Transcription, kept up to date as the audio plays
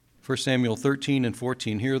1 Samuel 13 and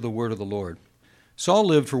 14, hear the word of the Lord. Saul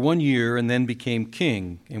lived for 1 year and then became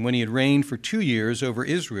king. And when he had reigned for 2 years over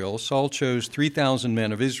Israel, Saul chose 3,000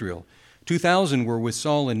 men of Israel. 2,000 were with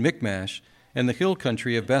Saul in Michmash and the hill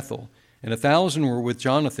country of Bethel, and 1,000 were with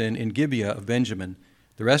Jonathan in Gibeah of Benjamin.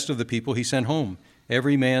 The rest of the people he sent home,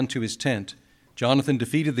 every man to his tent. Jonathan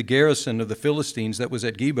defeated the garrison of the Philistines that was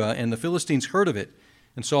at Gibeah, and the Philistines heard of it.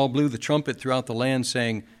 And Saul blew the trumpet throughout the land,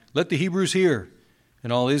 saying, "Let the Hebrews hear."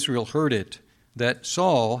 And all Israel heard it, that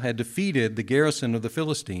Saul had defeated the garrison of the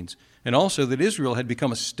Philistines, and also that Israel had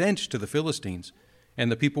become a stench to the Philistines.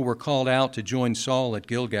 And the people were called out to join Saul at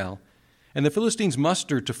Gilgal. And the Philistines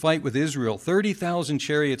mustered to fight with Israel 30,000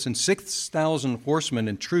 chariots and 6,000 horsemen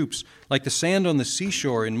and troops, like the sand on the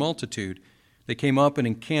seashore in multitude. They came up and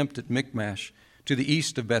encamped at Michmash, to the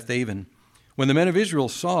east of Bethaven. When the men of Israel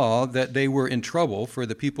saw that they were in trouble, for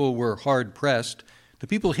the people were hard pressed, the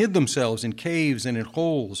people hid themselves in caves and in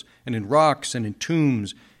holes and in rocks and in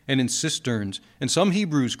tombs and in cisterns. And some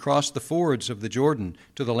Hebrews crossed the fords of the Jordan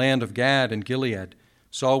to the land of Gad and Gilead.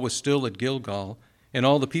 Saul was still at Gilgal, and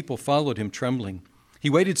all the people followed him trembling. He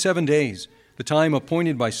waited 7 days, the time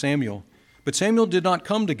appointed by Samuel. But Samuel did not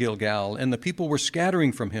come to Gilgal, and the people were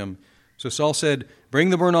scattering from him. So Saul said, "Bring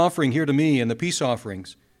the burnt offering here to me, and the peace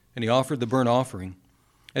offerings." And he offered the burnt offering.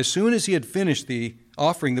 As soon as he had finished the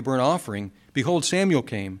burnt offering, behold, Samuel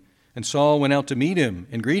came, and Saul went out to meet him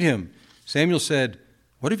and greet him. Samuel said,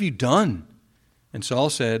 "What have you done?" And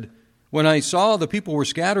Saul said, "When I saw the people were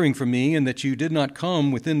scattering from me, and that you did not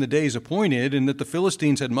come within the days appointed, and that the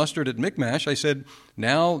Philistines had mustered at Michmash, I said,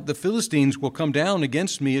 now the Philistines will come down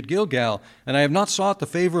against me at Gilgal, and I have not sought the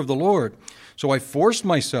favor of the Lord. So I forced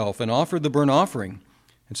myself and offered the burnt offering."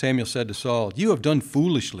 And Samuel said to Saul, "You have done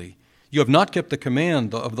foolishly. You have not kept the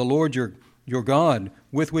command of the Lord your God,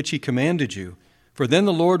 with which he commanded you. For then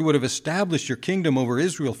the Lord would have established your kingdom over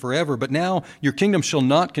Israel forever, but now your kingdom shall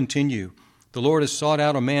not continue. The Lord has sought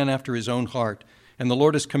out a man after his own heart, and the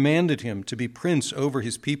Lord has commanded him to be prince over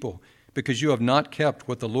his people, because you have not kept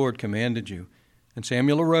what the Lord commanded you." And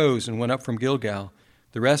Samuel arose and went up from Gilgal.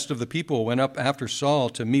 The rest of the people went up after Saul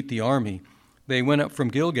to meet the army. They went up from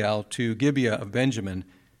Gilgal to Gibeah of Benjamin,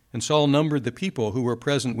 and Saul numbered the people who were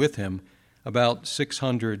present with him, about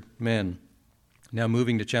 600 men. Now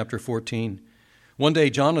moving to chapter 14. One day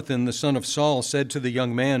Jonathan, the son of Saul, said to the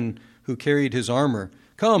young man who carried his armor,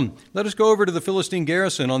 "Come, let us go over to the Philistine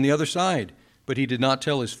garrison on the other side." But he did not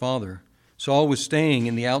tell his father. Saul was staying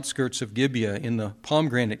in the outskirts of Gibeah in the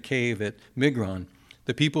pomegranate cave at Migron.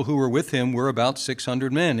 The people who were with him were about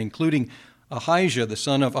 600 men, including Ahijah, the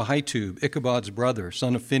son of Ahitub, Ichabod's brother,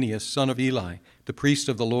 son of Phinehas, son of Eli, the priest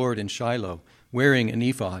of the Lord in Shiloh, wearing an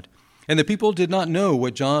ephod. And the people did not know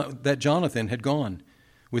that Jonathan had gone.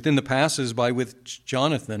 Within the passes by which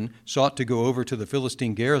Jonathan sought to go over to the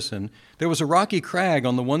Philistine garrison, there was a rocky crag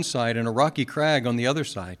on the one side and a rocky crag on the other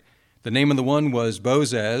side. The name of the one was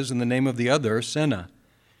Bozez, and the name of the other Seneh.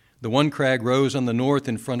 The one crag rose on the north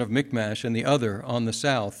in front of Michmash, and the other on the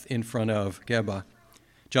south in front of Geba.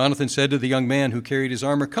 Jonathan said to the young man who carried his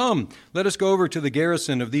armor, "Come, let us go over to the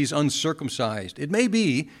garrison of these uncircumcised. It may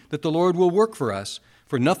be that the Lord will work for us,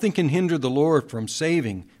 for nothing can hinder the Lord from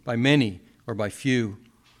saving by many or by few."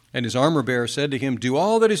 And his armor-bearer said to him, "Do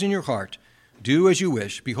all that is in your heart. Do as you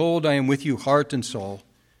wish. Behold, I am with you heart and soul."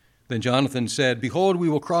 Then Jonathan said, "Behold, we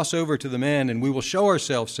will cross over to the men, and we will show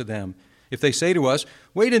ourselves to them. If they say to us,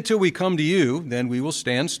 'Wait until we come to you,' then we will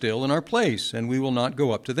stand still in our place, and we will not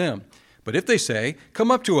go up to them. But if they say,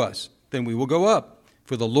 'Come up to us,' then we will go up,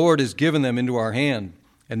 for the Lord has given them into our hand,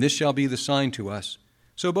 and this shall be the sign to us."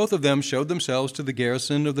 So both of them showed themselves to the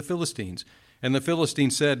garrison of the Philistines. And the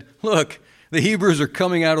Philistines said, "Look, the Hebrews are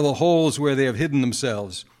coming out of the holes where they have hidden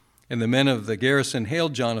themselves." And the men of the garrison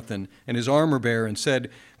hailed Jonathan and his armor-bearer and said,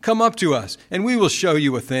 "Come up to us, and we will show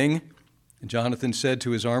you a thing." And Jonathan said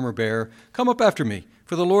to his armor-bearer, "Come up after me,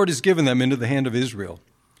 for the Lord has given them into the hand of Israel."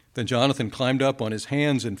 Then Jonathan climbed up on his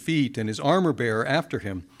hands and feet, and his armor-bearer after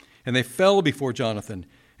him. And they fell before Jonathan,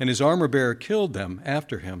 and his armor-bearer killed them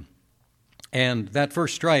after him. And that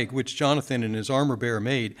first strike which Jonathan and his armor-bearer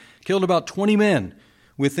made killed about 20 men,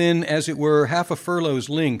 within, as it were, half a furlong's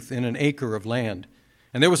length in an acre of land.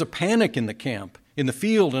 And there was a panic in the camp, in the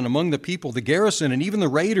field and among the people. The garrison and even the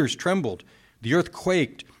raiders trembled. The earth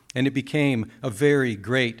quaked, and it became a very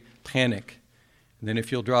great panic. And then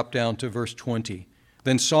if you'll drop down to verse 20.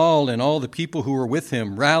 Then Saul and all the people who were with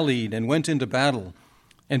him rallied and went into battle.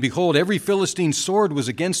 And behold, every Philistine's sword was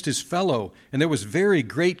against his fellow, and there was very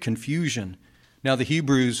great confusion. Now the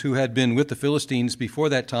Hebrews who had been with the Philistines before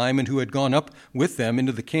that time and who had gone up with them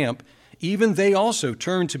into the camp, even they also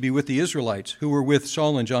turned to be with the Israelites who were with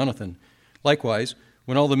Saul and Jonathan. Likewise,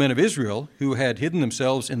 When all the men of Israel, who had hidden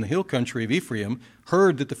themselves in the hill country of Ephraim,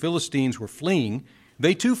 heard that the Philistines were fleeing,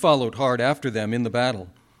 they too followed hard after them in the battle.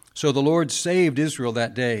 So the Lord saved Israel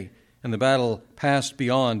that day, and the battle passed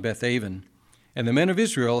beyond Bethaven. And the men of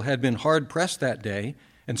Israel had been hard pressed that day,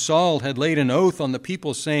 and Saul had laid an oath on the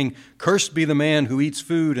people, saying, "Cursed be the man who eats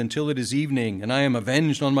food until it is evening, and I am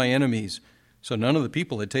avenged on my enemies." So none of the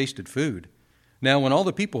people had tasted food. Now when all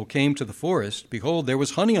the people came to the forest, behold, there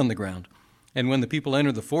was honey on the ground. And when the people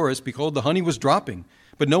entered the forest, behold, the honey was dropping.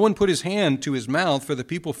 But no one put his hand to his mouth, for the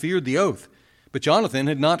people feared the oath. But Jonathan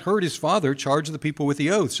had not heard his father charge the people with the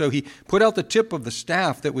oath. So he put out the tip of the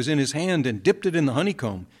staff that was in his hand and dipped it in the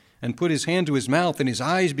honeycomb, and put his hand to his mouth, and his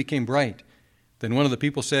eyes became bright. Then one of the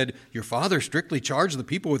people said, "Your father strictly charged the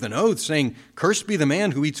people with an oath, saying, 'Cursed be the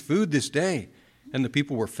man who eats food this day.'" And the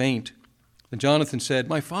people were faint. Then Jonathan said,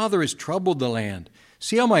 "My father has troubled the land.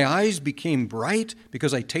 See how my eyes became bright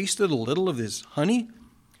because I tasted a little of this honey?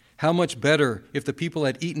 How much better if the people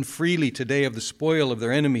had eaten freely today of the spoil of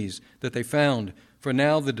their enemies that they found, for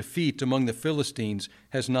now the defeat among the Philistines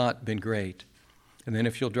has not been great." And then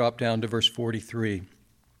if you'll drop down to verse 43.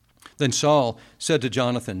 Then Saul said to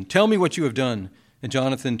Jonathan, "Tell me what you have done." And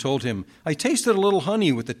Jonathan told him, "I tasted a little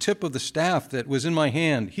honey with the tip of the staff that was in my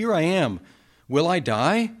hand. Here I am. Will I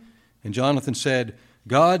die?" And Jonathan said,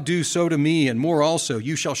 "God do so to me, and more also.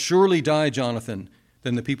 You shall surely die, Jonathan."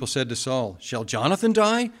 Then the people said to Saul, "Shall Jonathan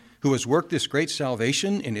die, who has worked this great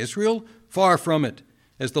salvation in Israel? Far from it.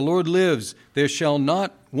 As the Lord lives, there shall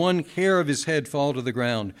not one hair of his head fall to the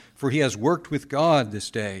ground, for he has worked with God this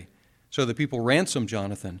day." So the people ransomed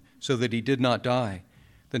Jonathan, so that he did not die.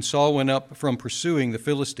 Then Saul went up from pursuing the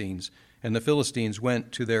Philistines, and the Philistines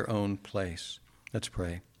went to their own place. Let's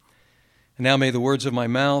pray. And now may the words of my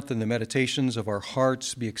mouth and the meditations of our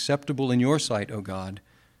hearts be acceptable in your sight, O God,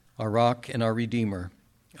 our rock and our Redeemer.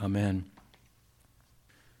 Amen.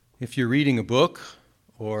 If you're reading a book,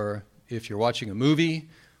 or if you're watching a movie,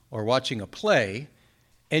 or watching a play,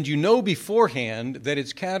 and you know beforehand that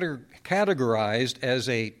it's categorized as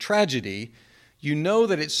a tragedy, you know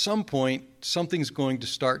that at some point something's going to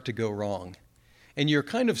start to go wrong. And you're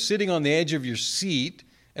kind of sitting on the edge of your seat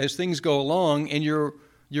as things go along, and you're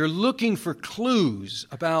looking for clues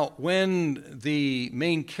about when the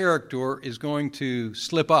main character is going to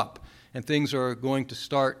slip up and things are going to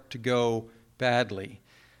start to go badly.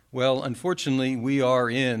 Well, unfortunately, we are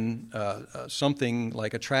in something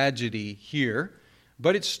like a tragedy here,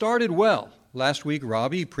 but it started well. Last week,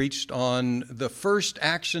 Robbie preached on the first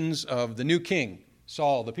actions of the new king,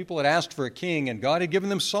 Saul. The people had asked for a king, and God had given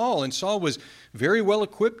them Saul, and Saul was very well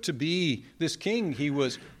equipped to be this king. He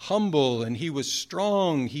was humble, and he was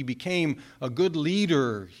strong. He became a good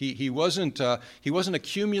leader. He wasn't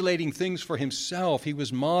accumulating things for himself. He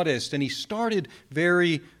was modest, and he started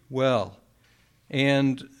very well.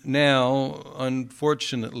 And now,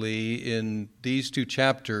 unfortunately, in these two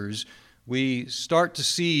chapters, we start to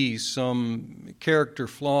see some character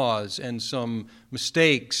flaws and some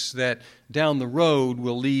mistakes that down the road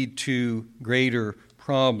will lead to greater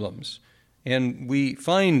problems. And we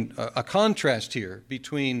find a contrast here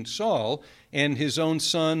between Saul and his own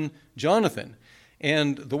son, Jonathan.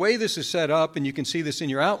 And the way this is set up, and you can see this in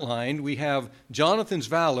your outline, we have Jonathan's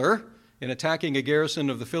valor in attacking a garrison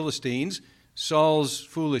of the Philistines, Saul's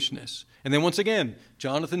foolishness. And then once again,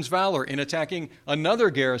 Jonathan's valor in attacking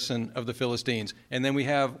another garrison of the Philistines. And then we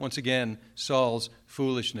have, once again, Saul's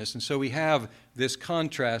foolishness. And so we have this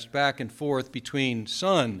contrast back and forth between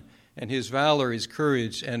son and his valor, his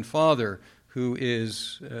courage, and father who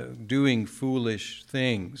is doing foolish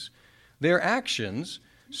things. Their actions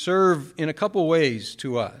serve in a couple ways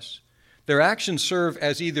to us. Their actions serve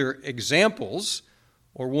as either examples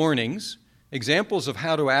or warnings, examples of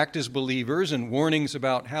how to act as believers and warnings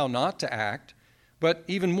about how not to act. But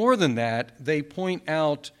even more than that, they point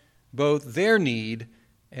out both their need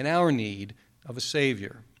and our need of a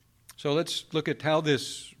Savior. So let's look at how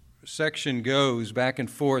this section goes back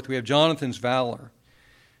and forth. We have Jonathan's valor.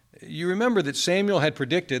 You remember that Samuel had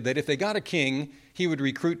predicted that if they got a king, he would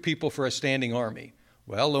recruit people for a standing army.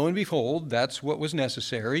 Well, lo and behold, that's what was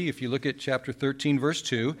necessary. If you look at chapter 13, verse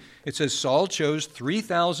 2, it says, Saul chose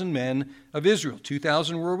 3,000 men of Israel.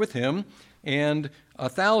 2,000 were with him, and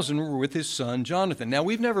 1,000 were with his son Jonathan. Now,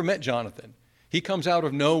 we've never met Jonathan. He comes out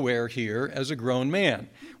of nowhere here as a grown man.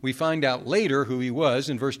 We find out later who he was.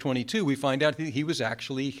 In verse 22, we find out he was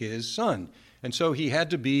actually his son. And so he had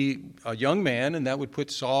to be a young man, and that would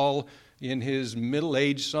put Saul in his middle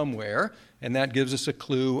age somewhere, and that gives us a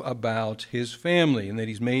clue about his family and that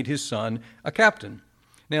he's made his son a captain.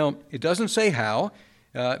 Now, it doesn't say how.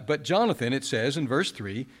 But Jonathan, it says in verse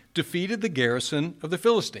 3, defeated the garrison of the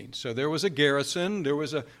Philistines. So there was a garrison, there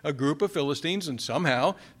was a group of Philistines, and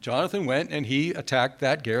somehow Jonathan went and he attacked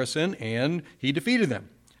that garrison and he defeated them.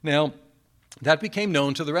 Now, that became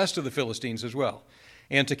known to the rest of the Philistines as well.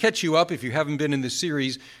 And to catch you up, if you haven't been in this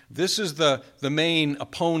series, this is the main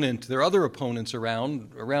opponent. There are other opponents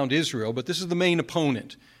around Israel, but this is the main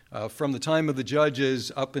opponent. From the time of the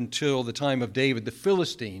judges up until the time of David, the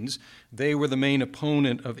Philistines, they were the main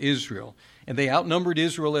opponent of Israel. And they outnumbered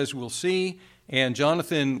Israel, as we'll see, and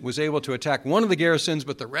Jonathan was able to attack one of the garrisons,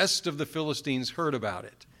 but the rest of the Philistines heard about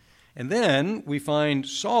it. And then we find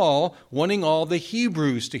Saul wanting all the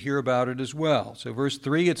Hebrews to hear about it as well. So verse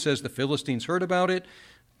 3, it says the Philistines heard about it.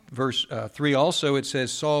 Verse 3 also, it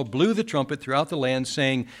says Saul blew the trumpet throughout the land,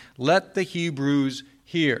 saying, let the Hebrews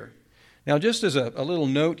hear. Now, just as a little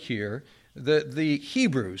note here, the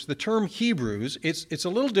Hebrews, the term Hebrews, it's a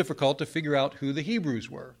little difficult to figure out who the Hebrews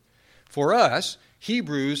were. For us,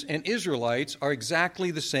 Hebrews and Israelites are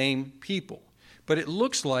exactly the same people. But it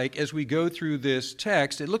looks like, as we go through this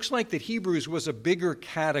text, it looks like that Hebrews was a bigger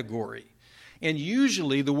category. And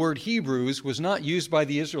usually the word Hebrews was not used by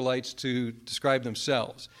the Israelites to describe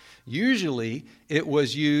themselves. Usually it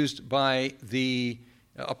was used by the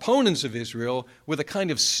opponents of Israel with a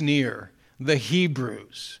kind of sneer, the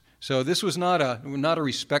Hebrews. So this was not a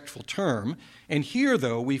respectful term. And here,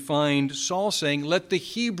 though, we find Saul saying, let the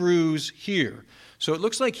Hebrews hear. So it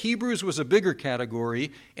looks like Hebrews was a bigger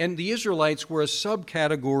category, and the Israelites were a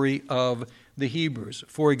subcategory of the Hebrews.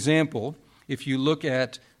 For example, if you look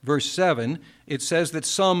at verse 7, it says that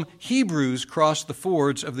some Hebrews crossed the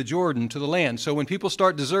fords of the Jordan to the land. So when people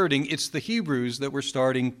start deserting, it's the Hebrews that were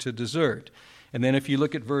starting to desert. And then if you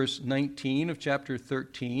look at verse 19 of chapter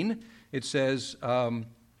 13, it says,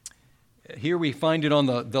 here we find it on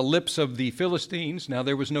the lips of the Philistines. Now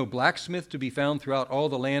there was no blacksmith to be found throughout all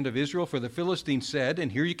the land of Israel, for the Philistines said,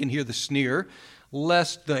 and here you can hear the sneer,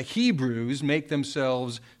 lest the Hebrews make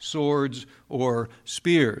themselves swords or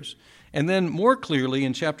spears. And then more clearly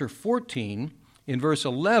in chapter 14, in verse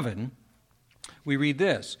 11, we read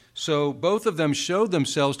this. So both of them showed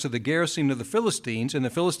themselves to the garrison of the Philistines, and the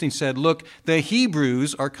Philistines said, look, the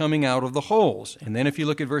Hebrews are coming out of the holes. And then if you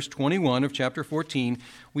look at verse 21 of chapter 14,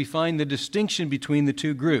 we find the distinction between the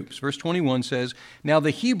two groups. Verse 21 says, now the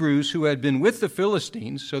Hebrews who had been with the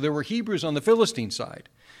Philistines, so there were Hebrews on the Philistine side,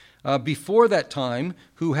 before that time,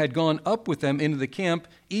 who had gone up with them into the camp,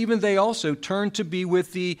 even they also turned to be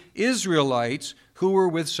with the Israelites who were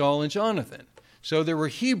with Saul and Jonathan. So there were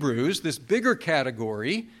Hebrews, this bigger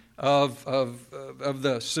category of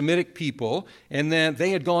the Semitic people, and then they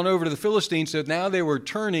had gone over to the Philistines, so now they were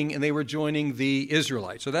turning and they were joining the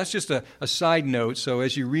Israelites. So that's just a side note. So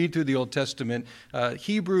as you read through the Old Testament,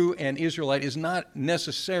 Hebrew and Israelite is not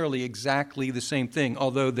necessarily exactly the same thing,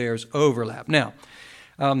 although there's overlap. Now,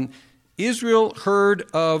 Israel heard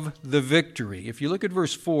of the victory. If you look at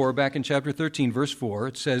verse 4, back in chapter 13, verse 4,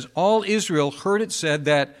 it says, all Israel heard it said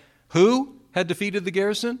that who had defeated the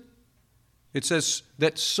garrison? It says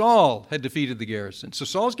that Saul had defeated the garrison. So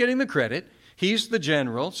Saul's getting the credit. He's the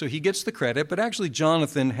general, so he gets the credit, but actually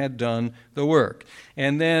Jonathan had done the work.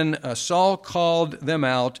 And then Saul called them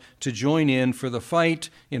out to join in for the fight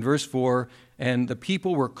in verse 4, and the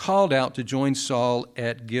people were called out to join Saul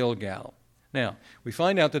at Gilgal. Now, we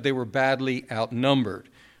find out that they were badly outnumbered.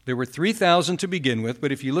 There were 3,000 to begin with,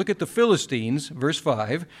 but if you look at the Philistines, verse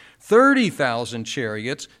 5, 30,000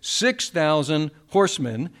 chariots, 6,000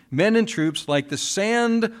 horsemen, men and troops like the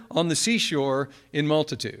sand on the seashore in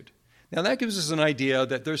multitude. Now that gives us an idea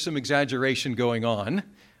that there's some exaggeration going on.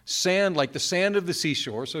 Sand, like the sand of the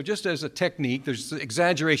seashore. So just as a technique, there's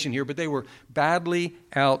exaggeration here, but they were badly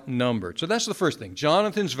outnumbered. So that's the first thing,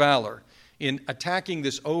 Jonathan's valor in attacking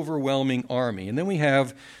this overwhelming army. And then we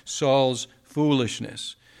have Saul's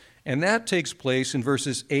foolishness. And that takes place in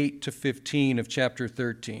verses 8 to 15 of chapter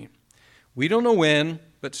 13. We don't know when,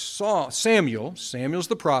 but Samuel's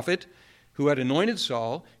the prophet who had anointed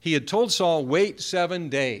Saul. He had told Saul, wait 7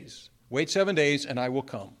 days. Wait 7 days and I will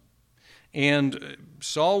come. And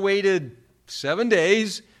Saul waited 7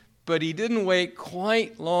 days, but he didn't wait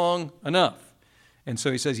quite long enough. And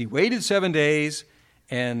so he says he waited 7 days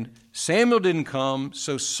and Samuel didn't come,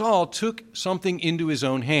 so Saul took something into his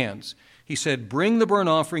own hands. He said, bring the burnt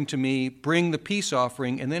offering to me, bring the peace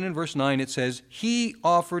offering. And then in verse 9 it says, he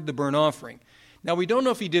offered the burnt offering. Now we don't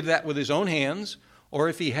know if he did that with his own hands or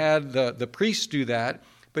if he had the priests do that,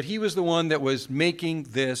 but he was the one that was making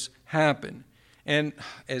this happen. And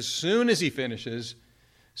as soon as he finishes,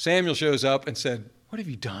 Samuel shows up and said, what have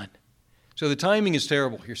you done? So the timing is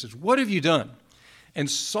terrible here. He says, what have you done? And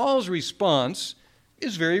Saul's response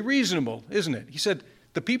is very reasonable, isn't it? He said,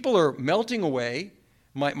 The people are melting away.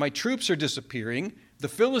 My troops are disappearing. The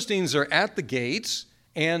Philistines are at the gates.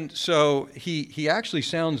 And so he actually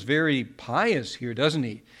sounds very pious here, doesn't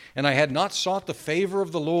he? And I had not sought the favor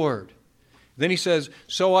of the Lord. Then he says,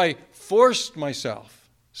 so I forced myself.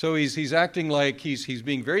 So he's acting like he's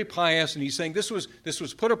being very pious, and he's saying, this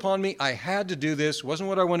was put upon me. I had to do this. It wasn't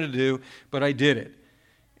what I wanted to do, but I did it.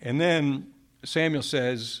 And then Samuel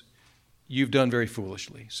says, you've done very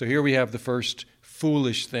foolishly. So here we have the first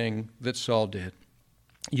foolish thing that Saul did.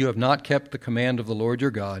 You have not kept the command of the Lord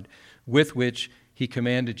your God with which he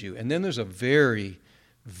commanded you. And then there's a very,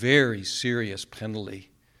 very serious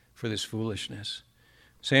penalty for this foolishness.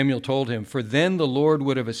 Samuel told him, for then the Lord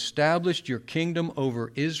would have established your kingdom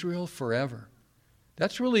over Israel forever.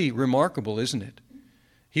 That's really remarkable, isn't it?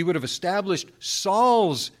 He would have established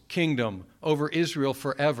Saul's kingdom over Israel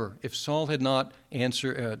forever if Saul had not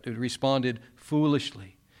responded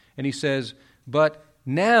foolishly. And he says, but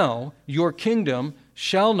now your kingdom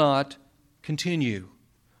shall not continue.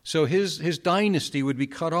 So his dynasty would be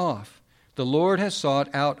cut off. The Lord has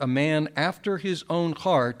sought out a man after his own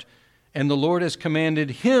heart, and the Lord has commanded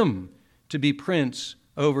him to be prince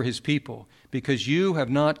over his people, because you have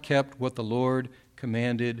not kept what the Lord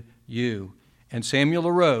commanded you. And Samuel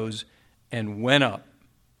arose and went up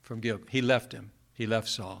from Gilgal. He left him. He left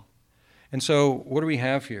Saul. And so what do we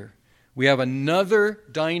have here? We have another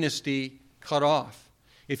dynasty cut off.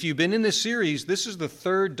 If you've been in this series, this is the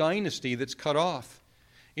third dynasty that's cut off.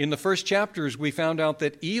 In the first chapters, we found out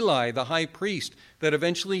that Eli, the high priest, that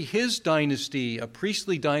eventually his dynasty, a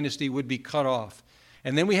priestly dynasty, would be cut off.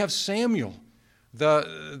 And then we have Samuel,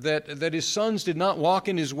 that his sons did not walk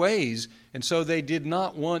in his ways, and so they did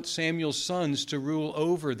not want Samuel's sons to rule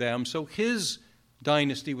over them. So his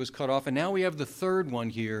dynasty was cut off. And now we have the third one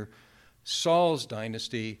here. Saul's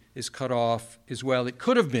dynasty is cut off as well. It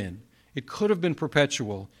could have been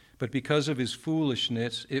perpetual, but because of his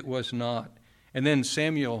foolishness, it was not. And then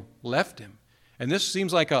Samuel left him. And this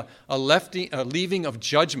seems like a leaving of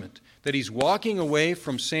judgment, that he's walking away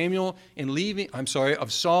from of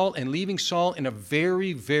Saul and leaving Saul in a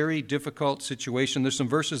very, very difficult situation. There's some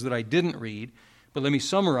verses that I didn't read, but let me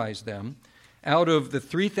summarize them. Out of the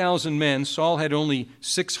 3,000 men, Saul had only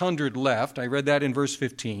 600 left. I read that in verse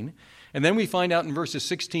 15. And then we find out in verses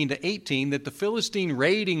 16 to 18 that the Philistine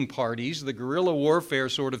raiding parties, the guerrilla warfare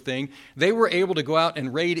sort of thing, they were able to go out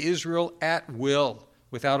and raid Israel at will,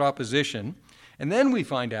 without opposition. And then we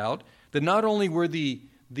find out that not only were the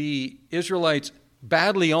Israelites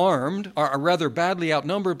badly armed, or rather badly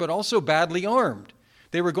outnumbered, but also badly armed.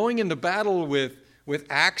 They were going into battle with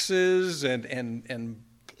axes and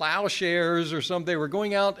plowshares or something. They were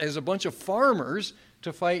going out as a bunch of farmers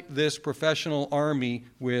to fight this professional army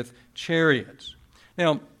with chariots.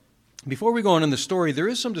 Now, before we go on in the story, there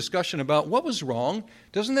is some discussion about what was wrong.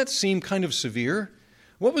 Doesn't that seem kind of severe?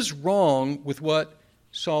 What was wrong with what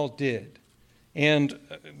Saul did? And,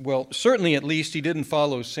 well, certainly at least he didn't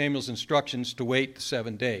follow Samuel's instructions to wait the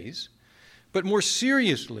 7 days. But more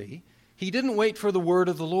seriously, he didn't wait for the word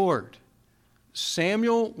of the Lord.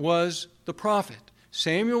 Samuel was the prophet.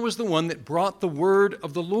 Samuel was the one that brought the word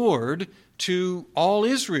of the Lord to all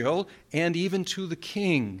Israel and even to the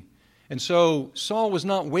king. And so Saul was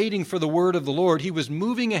not waiting for the word of the Lord. He was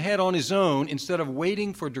moving ahead on his own instead of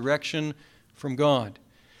waiting for direction from God.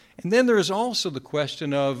 And then there is also the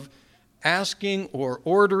question of asking or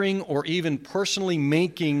ordering or even personally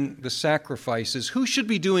making the sacrifices. Who should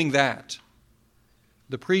be doing that?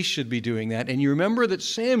 The priest should be doing that. And you remember that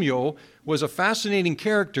Samuel was a fascinating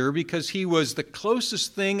character because he was the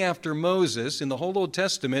closest thing after Moses in the whole Old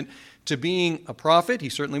Testament to being a prophet. He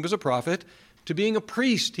certainly was a prophet. To being a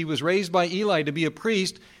priest. He was raised by Eli to be a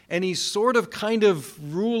priest, and he's sort of kind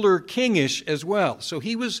of ruler kingish as well. So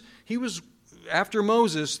he was after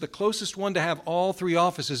Moses the closest one to have all three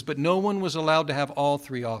offices, but no one was allowed to have all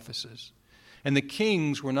three offices. And the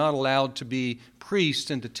kings were not allowed to be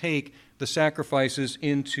priests and to take the sacrifices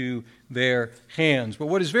into their hands. But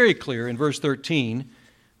what is very clear in verse 13,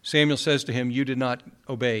 Samuel says to him, you did not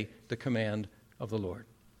obey the command of the Lord.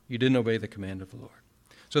 You didn't obey the command of the Lord.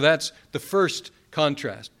 So that's the first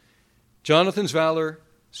contrast. Jonathan's valor,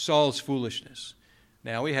 Saul's foolishness.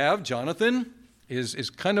 Now we have Jonathan is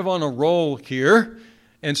kind of on a roll here.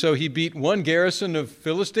 And so he beat one garrison of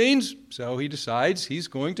Philistines, so he decides he's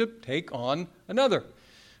going to take on another.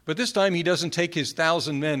 But this time he doesn't take his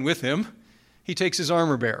 1,000 men with him. He takes his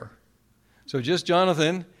armor bearer. So just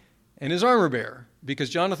Jonathan and his armor bearer, because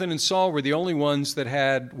Jonathan and Saul were the only ones that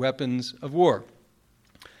had weapons of war.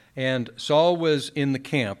 And Saul was in the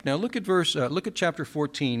camp. Now look at chapter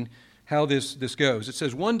 14, how this goes. It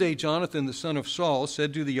says, one day Jonathan, the son of Saul,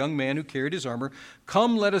 said to the young man who carried his armor,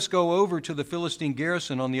 "Come, let us go over to the Philistine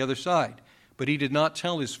garrison on the other side." But he did not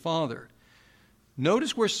tell his father.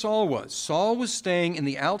 Notice where Saul was. Saul was staying in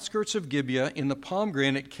the outskirts of Gibeah in the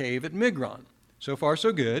pomegranate cave at Migron. So far,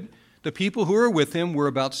 so good. The people who were with him were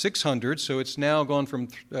about 600, so it's now gone from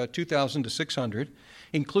 2,000 to 600,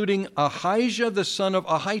 including Ahijah the son of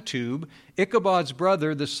Ahitub, Ichabod's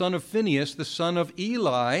brother, the son of Phinehas, the son of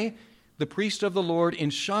Eli, the priest of the Lord in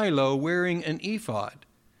Shiloh, wearing an ephod.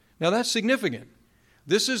 Now that's significant.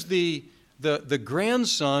 This is the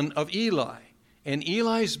grandson of Eli, and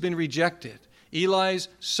Eli's been rejected. Eli's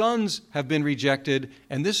sons have been rejected,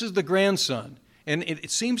 and this is the grandson. And it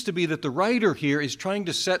seems to be that the writer here is trying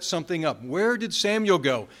to set something up. Where did Samuel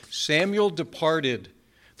go? Samuel departed.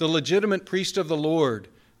 The legitimate priest of the Lord,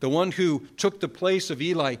 the one who took the place of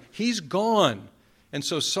Eli, he's gone. And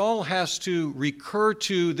so Saul has to recur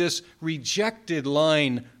to this rejected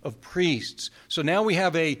line of priests. So now we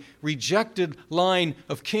have a rejected line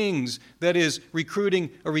of kings that is recruiting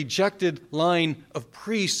a rejected line of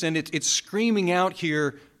priests. And it's screaming out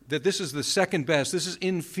here that this is the second best. This is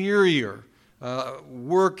inferior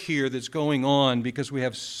work here that's going on because we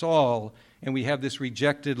have Saul and we have this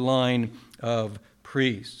rejected line of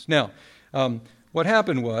priests. Now, what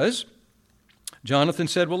happened was Jonathan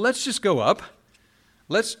said, well, let's just go up.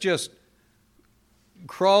 Let's just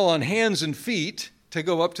crawl on hands and feet to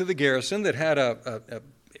go up to the garrison that had a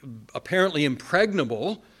apparently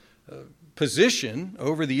impregnable position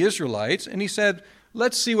over the Israelites. And he said,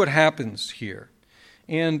 let's see what happens here.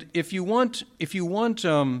 And if you want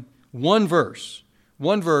one verse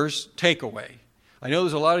takeaway. I know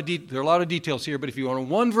there are a lot of details here, but if you want a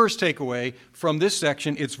one verse takeaway from this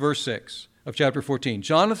section, it's verse 6 of chapter 14.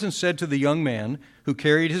 Jonathan said to the young man who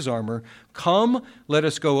carried his armor, "Come, let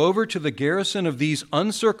us go over to the garrison of these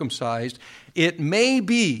uncircumcised. It may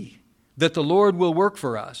be that the Lord will work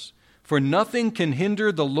for us, for nothing can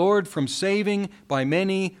hinder the Lord from saving by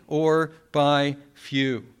many or by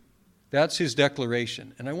few." That's his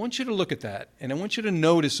declaration. And I want you to look at that, and I want you to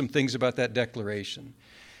notice some things about that declaration.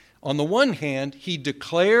 On the one hand, he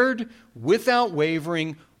declared without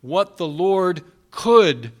wavering what the Lord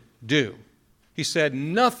could do. He said,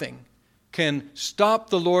 nothing can stop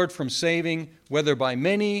the Lord from saving, whether by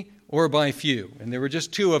many or by few. And there were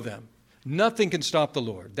just two of them. Nothing can stop the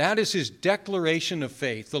Lord. That is his declaration of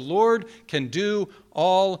faith. The Lord can do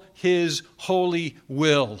all his holy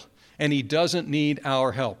will, and he doesn't need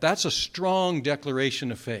our help. That's a strong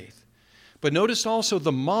declaration of faith. But notice also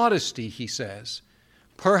the modesty, he says.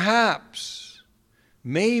 Perhaps,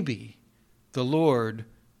 maybe, the Lord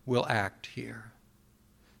will act here.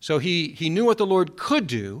 So he knew what the Lord could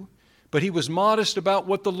do, but he was modest about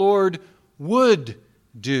what the Lord would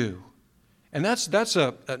do. And that's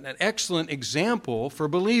an excellent example for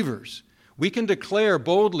believers. We can declare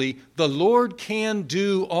boldly, the Lord can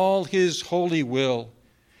do all his holy will.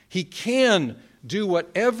 He can do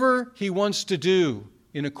whatever he wants to do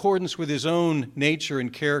in accordance with his own nature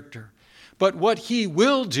and character. But what he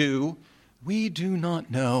will do, we do not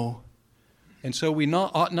know. And so we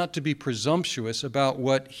ought not to be presumptuous about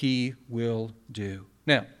what he will do.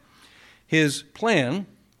 Now, his plan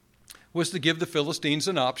was to give the Philistines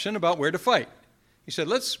an option about where to fight. He said,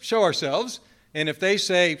 let's show ourselves, and if they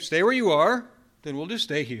say, stay where you are, then we'll just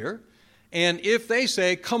stay here. And if they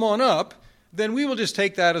say, come on up, then we will just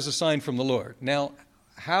take that as a sign from the Lord. Now,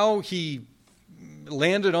 how he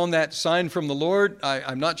landed on that sign from the Lord,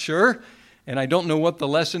 I'm not sure. And I don't know what the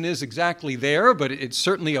lesson is exactly there, but it's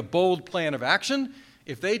certainly a bold plan of action.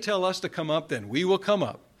 If they tell us to come up, then we will come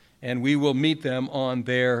up, and we will meet them on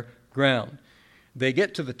their ground. They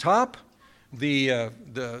get to the top. The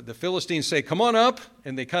Philistines say, come on up,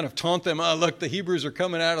 and they kind of taunt them. Oh, look, the Hebrews are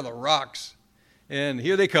coming out of the rocks, and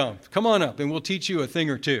here they come. Come on up, and we'll teach you a thing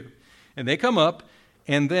or two. And they come up,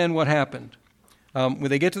 and then what happened? When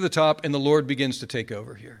they get to the top, and the Lord begins to take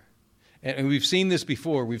over here. And we've seen this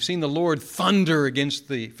before. We've seen the Lord thunder against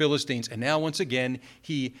the Philistines. And now, once again,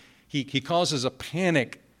 he causes a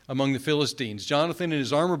panic among the Philistines. Jonathan and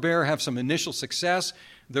his armor bearer have some initial success.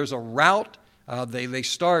 There's a rout. They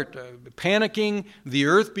start panicking. The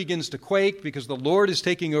earth begins to quake because the Lord is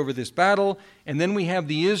taking over this battle. And then we have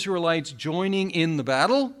the Israelites joining in the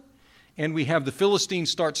battle. And we have the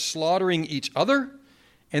Philistines start slaughtering each other.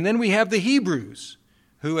 And then we have the Hebrews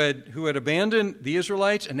who had abandoned the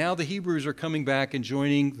Israelites, and now the Hebrews are coming back and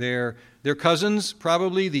joining their cousins,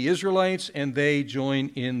 probably the Israelites, and they join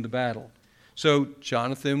in the battle. So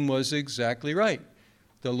Jonathan was exactly right.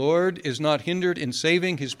 The Lord is not hindered in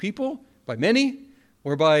saving his people by many,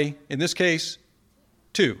 or by, in this case,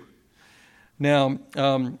 two. Now,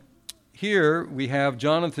 here we have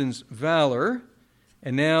Jonathan's valor.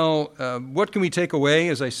 And now, what can we take away?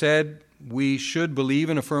 As I said, we should believe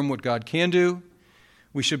and affirm what God can do.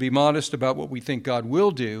 We should be modest about what we think God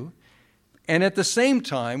will do. And at the same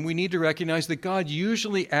time, we need to recognize that God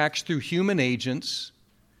usually acts through human agents,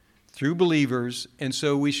 through believers, and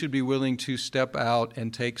so we should be willing to step out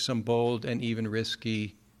and take some bold and even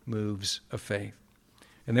risky moves of faith.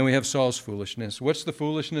 And then we have Saul's foolishness. What's the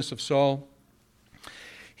foolishness of Saul?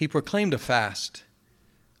 He proclaimed a fast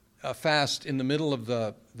in the middle of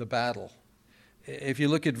the battle. If you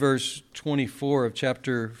look at verse 24 of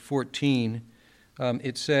chapter 14,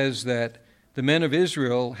 it says that the men of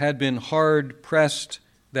Israel had been hard-pressed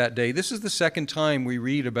that day. This is the second time we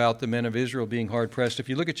read about the men of Israel being hard-pressed. If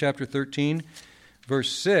you look at chapter 13,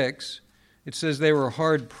 verse 6, it says they were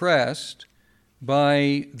hard-pressed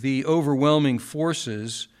by the overwhelming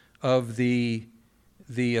forces of the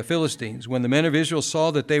Philistines. When the men of Israel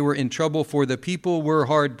saw that they were in trouble, for the people were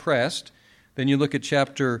hard-pressed, then you look at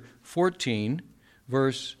chapter 14,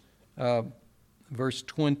 verse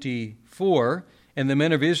 24, and the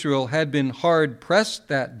men of Israel had been hard-pressed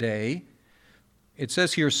that day. It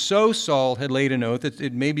says here, so Saul had laid an oath.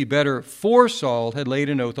 It may be better, for Saul had laid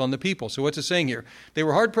an oath on the people. So what's it saying here? They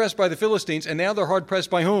were hard-pressed by the Philistines, and now they're hard-pressed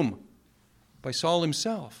by whom? By Saul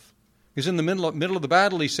himself. Because in the middle of the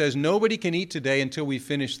battle, he says, nobody can eat today until we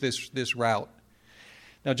finish this rout.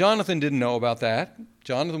 Now, Jonathan didn't know about that.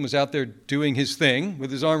 Jonathan was out there doing his thing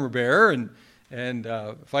with his armor bearer and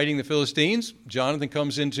fighting the Philistines. Jonathan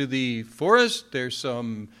comes into the forest. There's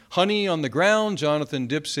some honey on the ground. Jonathan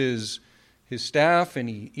dips his staff and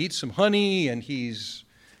he eats some honey, and his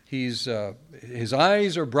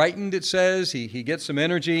eyes are brightened, it says. He gets some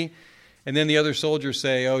energy. And then the other soldiers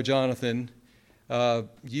say, oh, Jonathan,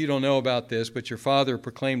 you don't know about this, but your father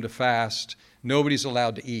proclaimed a fast. Nobody's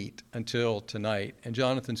allowed to eat until tonight. And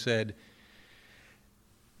Jonathan said,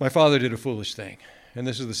 my father did a foolish thing. And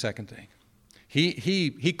this is the second thing.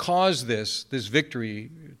 He caused this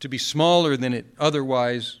victory to be smaller than it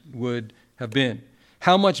otherwise would have been.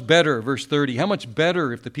 How much better, verse 30, how much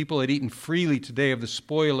better if the people had eaten freely today of the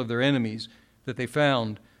spoil of their enemies that they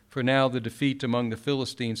found, for now the defeat among the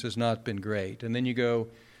Philistines has not been great. And then you go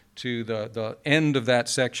to the end of that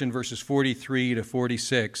section, verses 43 to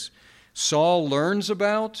 46. Saul learns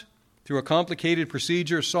about, through a complicated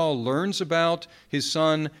procedure, Saul learns about his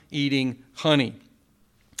son eating honey.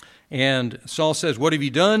 And Saul says, what have you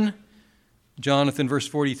done? Jonathan, verse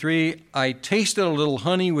 43, I tasted a little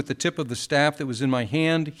honey with the tip of the staff that was in my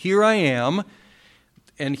hand. Here I am.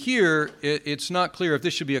 And here, it's not clear if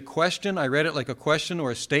this should be a question. I read it like a question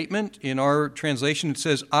or a statement. In our translation, it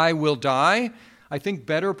says, I will die. I think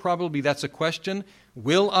better probably that's a question.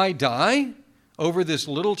 Will I die over this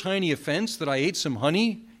little tiny offense that I ate some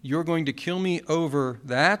honey? You're going to kill me over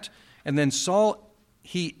that? And then Saul,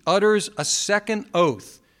 he utters a second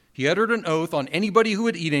oath. He uttered an oath on anybody who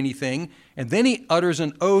would eat anything, and then he utters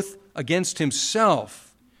an oath against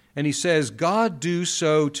himself. And he says, God do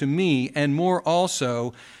so to me, and more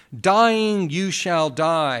also. Dying you shall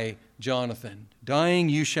die, Jonathan. Dying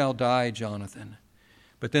you shall die, Jonathan.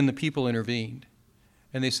 But then the people intervened,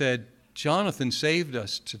 and they said, Jonathan saved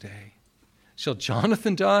us today. Shall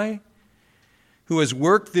Jonathan die, who has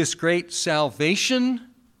worked this great salvation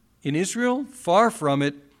in Israel? Far from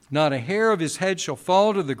it. Not a hair of his head shall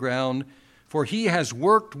fall to the ground, for he has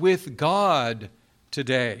worked with God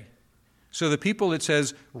today. So the people, it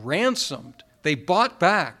says, ransomed. They bought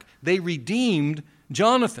back. They redeemed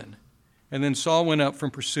Jonathan. And then Saul went up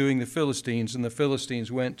from pursuing the Philistines, and the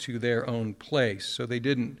Philistines went to their own place. So they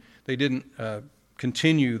didn't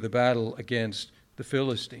continue the battle against the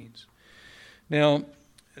Philistines. Now,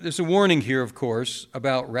 there's a warning here, of course,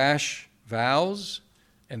 about rash vows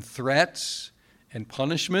and threats and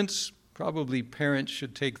punishments. Probably parents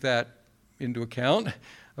should take that into account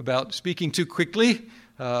about speaking too quickly,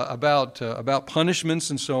 about punishments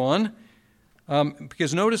and so on.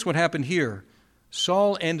 Because notice what happened here.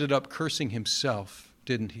 Saul ended up cursing himself,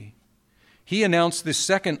 didn't he? He announced this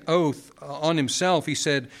second oath on himself. He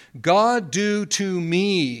said, God do to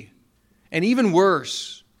me, and even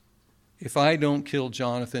worse, if I don't kill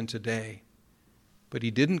Jonathan today. But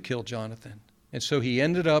he didn't kill Jonathan. And so he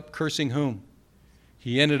ended up cursing whom?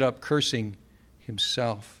 He ended up cursing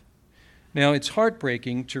himself. Now, it's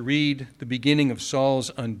heartbreaking to read the beginning of Saul's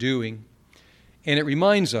undoing, and it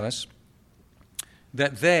reminds us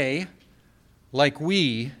that they, like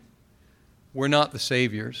we, were not the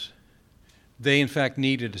saviors. They, in fact,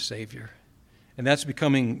 needed a savior. And that's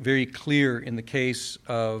becoming very clear in the case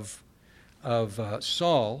of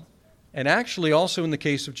Saul, and actually also in the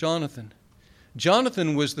case of Jonathan.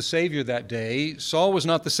 Jonathan was the savior that day. Saul was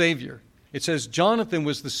not the savior. It says Jonathan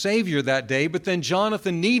was the Savior that day, but then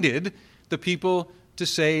Jonathan needed the people to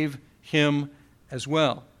save him as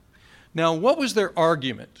well. Now, what was their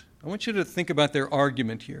argument? I want you to think about their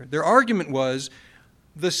argument here. Their argument was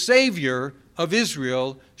the Savior of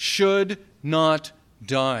Israel should not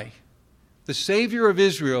die. The Savior of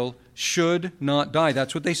Israel should not die.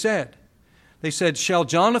 That's what they said. They said, shall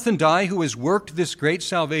Jonathan die who has worked this great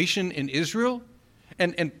salvation in Israel?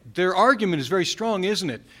 And their argument is very strong, isn't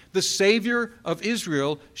it? The Savior of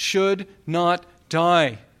Israel should not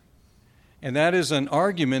die. And that is an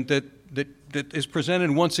argument that is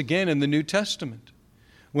presented once again in the New Testament.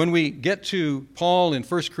 When we get to Paul in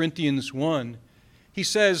 1 Corinthians 1, he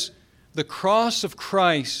says, the cross of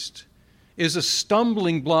Christ is a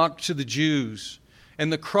stumbling block to the Jews,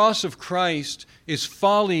 and the cross of Christ is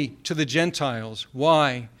folly to the Gentiles.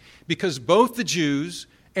 Why? Because both the Jews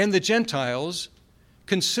and the Gentiles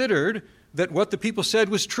considered that what the people said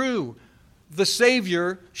was true. The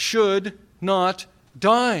Savior should not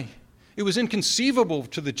die. It was inconceivable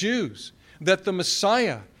to the Jews that the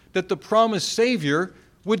Messiah, that the promised Savior,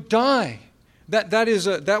 would die.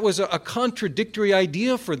 That was a contradictory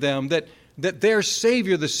idea for them, that their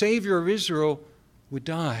Savior, the Savior of Israel, would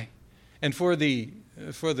die. And for the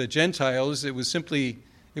Gentiles, it was simply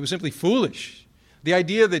foolish. The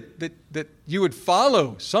idea that you would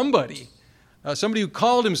follow somebody who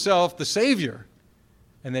called himself the Savior,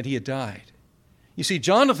 and that he had died. You see,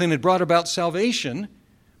 Jonathan had brought about salvation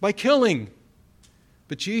by killing,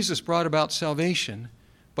 but Jesus brought about salvation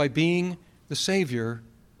by being the Savior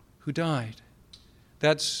who died.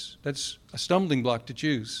 That's a stumbling block to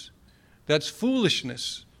Jews. That's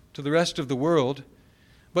foolishness to the rest of the world.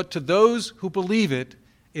 But to those who believe it,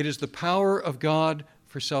 it is the power of God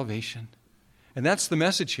for salvation. And that's the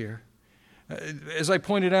message here. As I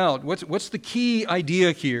pointed out, what's the key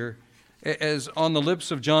idea here as on the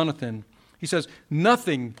lips of Jonathan? He says,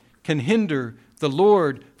 nothing can hinder the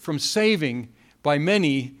Lord from saving by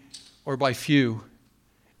many or by few.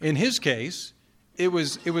 In his case, it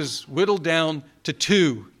was whittled down to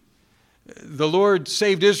two. The Lord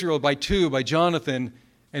saved Israel by two, by Jonathan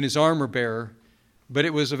and his armor bearer, but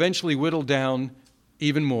it was eventually whittled down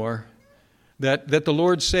even more, that the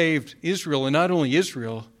Lord saved Israel, and not only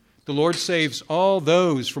Israel, the Lord saves all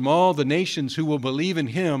those from all the nations who will believe in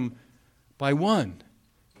him by one,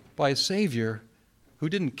 by a Savior who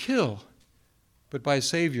didn't kill, but by a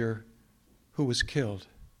Savior who was killed.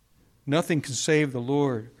 Nothing can save the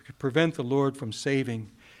Lord, can prevent the Lord from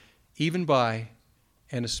saving, even by,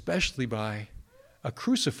 and especially by, a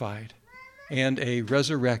crucified and a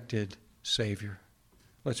resurrected Savior.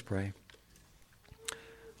 Let's pray.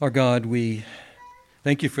 Our God, we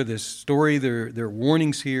thank you for this story. There are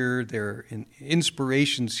warnings here. There are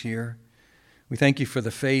inspirations here. We thank you for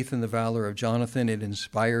the faith and the valor of Jonathan. It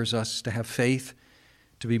inspires us to have faith,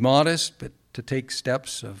 to be modest, but to take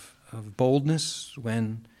steps of boldness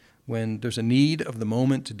when there's a need of the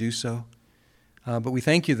moment to do so. But we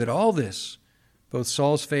thank you that all this, both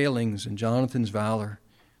Saul's failings and Jonathan's valor,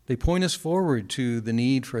 they point us forward to the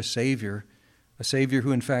need for a Savior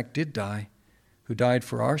who in fact did die, who died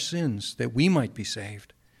for our sins, that we might be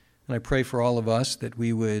saved. And I pray for all of us that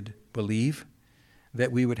we would believe,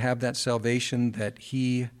 that we would have that salvation that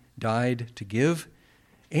he died to give,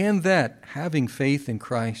 and that having faith in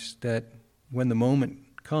Christ, that when the moment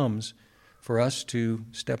comes for us to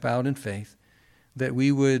step out in faith, that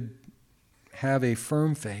we would have a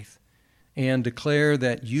firm faith and declare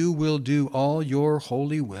that you will do all your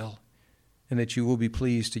holy will, and that you will be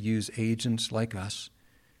pleased to use agents like us.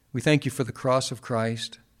 We thank you for the cross of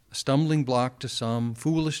Christ, a stumbling block to some,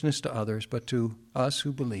 foolishness to others, but to us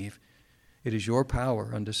who believe, it is your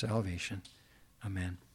power unto salvation. Amen.